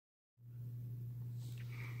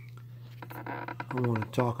I want to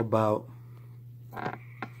talk about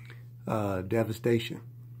devastation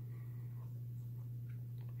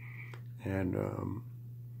and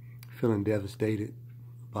feeling devastated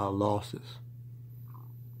about losses.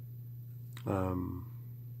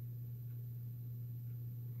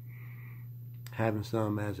 Having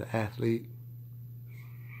some as an athlete,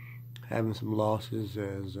 having some losses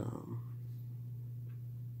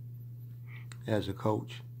as a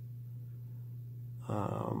coach,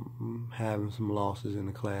 having some losses in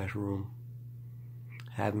the classroom,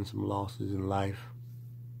 having some losses in life.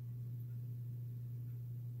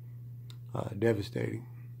 Devastating.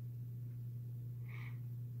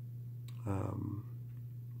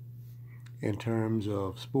 In terms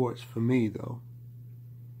of sports, for me though,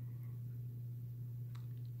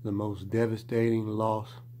 the most devastating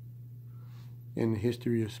loss in the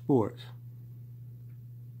history of sports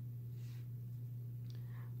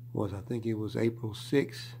was, I think it was April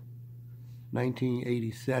 6,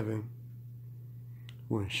 1987,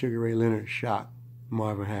 when Sugar Ray Leonard shot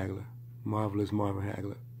Marvin Hagler, Marvelous Marvin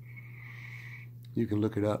Hagler. You can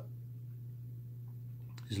look it up.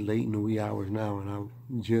 It's late in the wee hours now, and I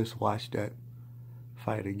just watched that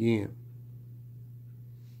fight again.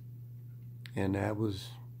 And that was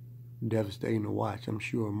devastating to watch. I'm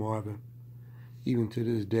sure Marvin, even to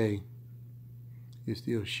this day, is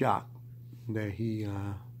still shocked that he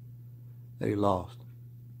lost.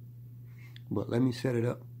 But let me set it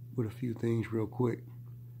up with a few things real quick.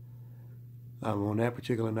 On that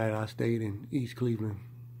particular night, I stayed in East Cleveland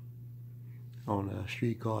on a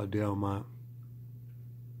street called Delmont,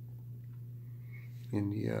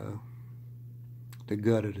 in the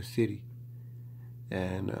gut of the city,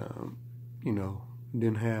 and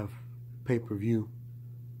didn't have pay-per-view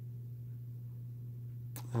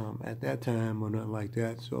at that time or nothing like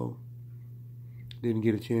that, so didn't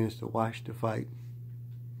get a chance to watch the fight.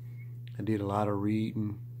 I did a lot of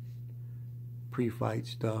reading, pre-fight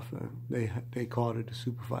stuff. They called it the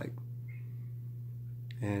super fight,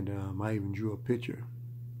 and I even drew a picture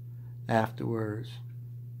afterwards.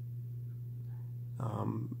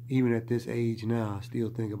 Even at this age now, I still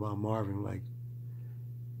think about Marvin like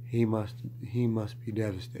he must be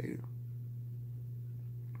devastated,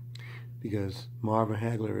 because Marvin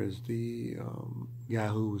Hagler is the guy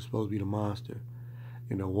who was supposed to be the monster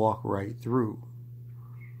and to walk right through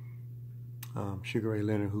Sugar Ray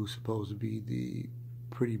Leonard, who's supposed to be the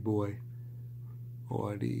pretty boy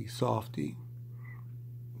or the softy.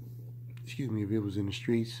 Excuse me, if it was in the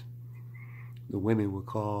streets, the women would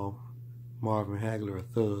call Marvin Hagler a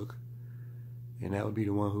thug, and that would be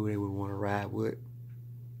the one who they would want to ride with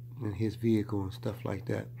in his vehicle and stuff like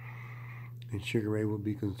that. And Sugar Ray would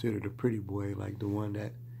be considered a pretty boy, like the one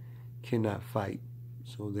that cannot fight.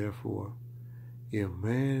 So therefore, if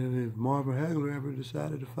Marvin Hagler ever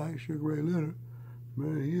decided to fight Sugar Ray Leonard,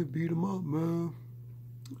 man, he'd beat him up, man.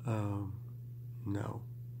 No,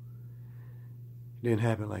 didn't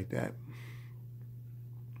happen like that.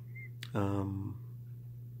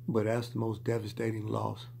 But that's the most devastating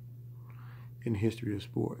loss in the history of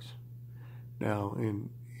sports. Now, and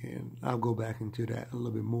I'll go back into that a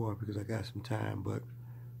little bit more because I got some time, but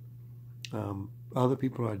other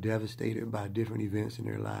people are devastated by different events in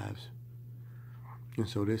their lives. And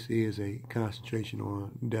so this is a concentration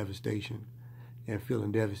on devastation and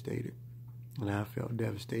feeling devastated. And I felt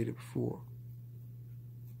devastated before.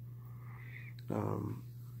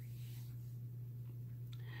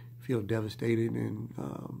 Feel devastated in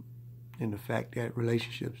the fact that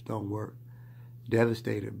relationships don't work.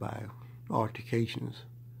 Devastated by altercations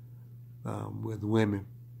with women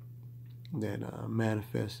that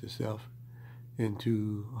manifests itself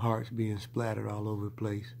into hearts being splattered all over the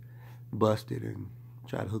place, busted, and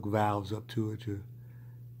try to hook valves up to it to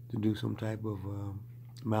do some type of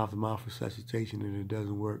mouth-to-mouth resuscitation, and it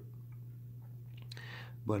doesn't work.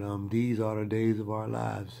 But these are the days of our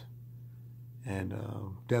lives, and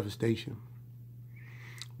devastation.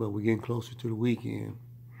 But we're getting closer to the weekend,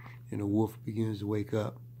 and the wolf begins to wake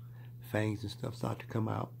up. Fangs and stuff start to come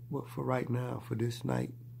out. But for right now, for this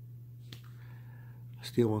night, I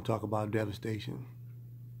still want to talk about devastation.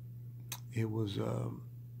 It was a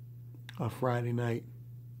Friday night,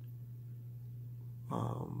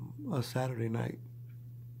 a Saturday night.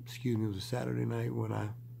 Excuse me, it was a Saturday night when I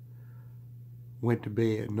went to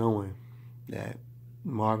bed knowing that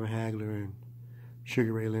Marvin Hagler and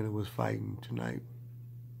Sugar Ray Leonard was fighting tonight.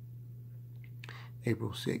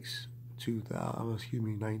 April 6,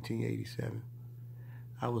 1987.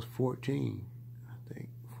 I was 14, I think.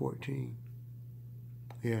 14.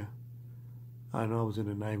 Yeah. I know I was in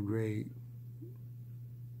the ninth grade.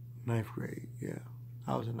 Ninth grade, yeah.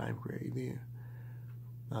 I was in ninth grade then.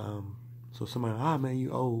 So somebody, man,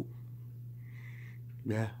 you old.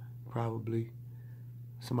 Yeah, probably.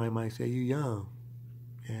 Somebody might say you young.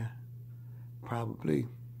 Yeah, probably.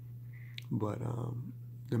 But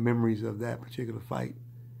the memories of that particular fight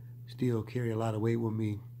still carry a lot of weight with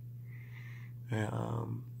me. And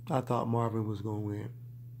I thought Marvin was going to win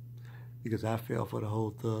because I fell for the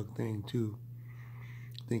whole thug thing too,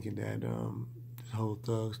 thinking that this whole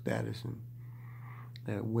thug status and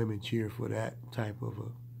that women cheer for that type of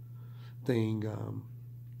a thing,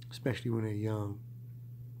 especially when they're young.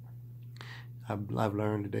 I've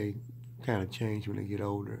learned that they kind of change when they get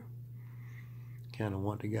older. Kind of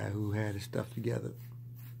want the guy who had his stuff together.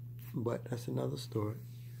 But that's another story.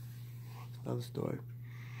 Another story.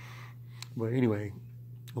 But anyway,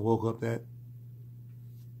 I woke up that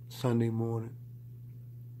Sunday morning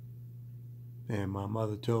and my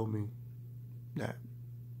mother told me that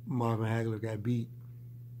Marvin Hagler got beat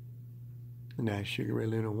and that Sugar Ray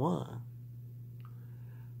Leonard won.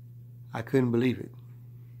 I couldn't believe it.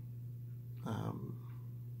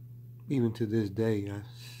 Even to this day,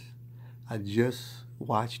 I just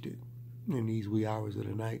watched it in these wee hours of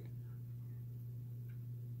the night,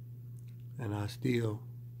 and I still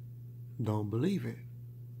don't believe it.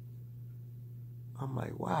 I'm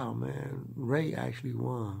like, wow, man, Ray actually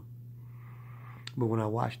won. But when I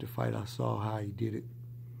watched the fight, I saw how he did it.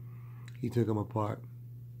 He took him apart.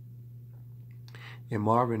 And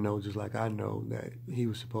Marvin knows, just like I know, that he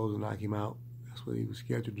was supposed to knock him out. That's what he was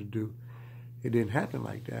scheduled to do. It didn't happen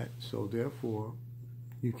like that. So therefore,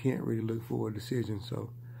 you can't really look for a decision.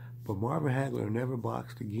 But Marvin Hagler never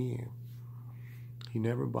boxed again. He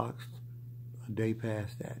never boxed a day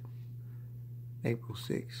past that. April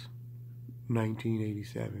 6,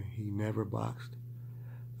 1987. He never boxed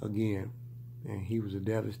again. And he was a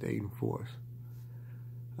devastating force.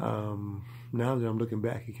 Now that I'm looking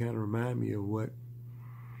back, it kind of reminds me of what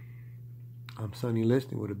Sonny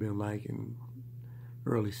Liston would have been like in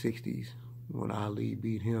early 60s when Ali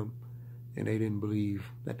beat him, and they didn't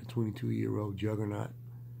believe that the 22-year-old juggernaut,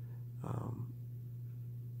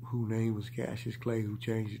 whose name was Cassius Clay, who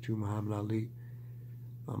changed it to Muhammad Ali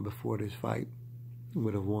before this fight,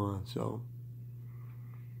 would have won. So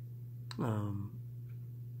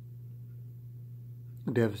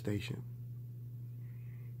devastation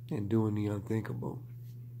and doing the unthinkable.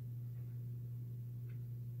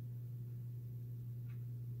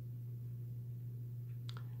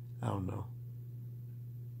 I don't know.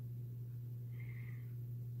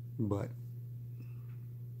 But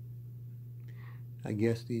I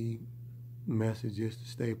guess the message is to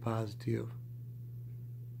stay positive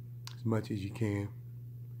as much as you can,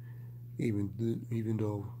 even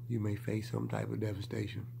though you may face some type of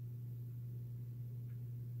devastation.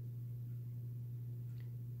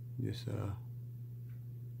 Just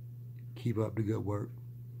keep up the good work.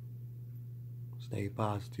 Stay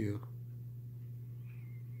positive.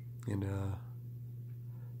 And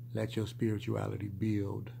let your spirituality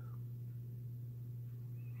build.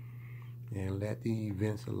 And let the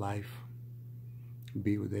events of life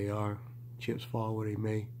be what they are. Chips fall where they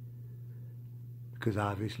may. Because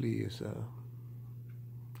obviously it's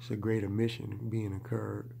a greater mission being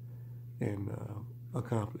incurred and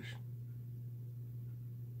accomplished.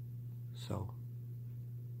 So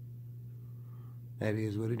that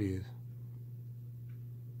is what it is.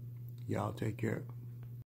 Y'all take care.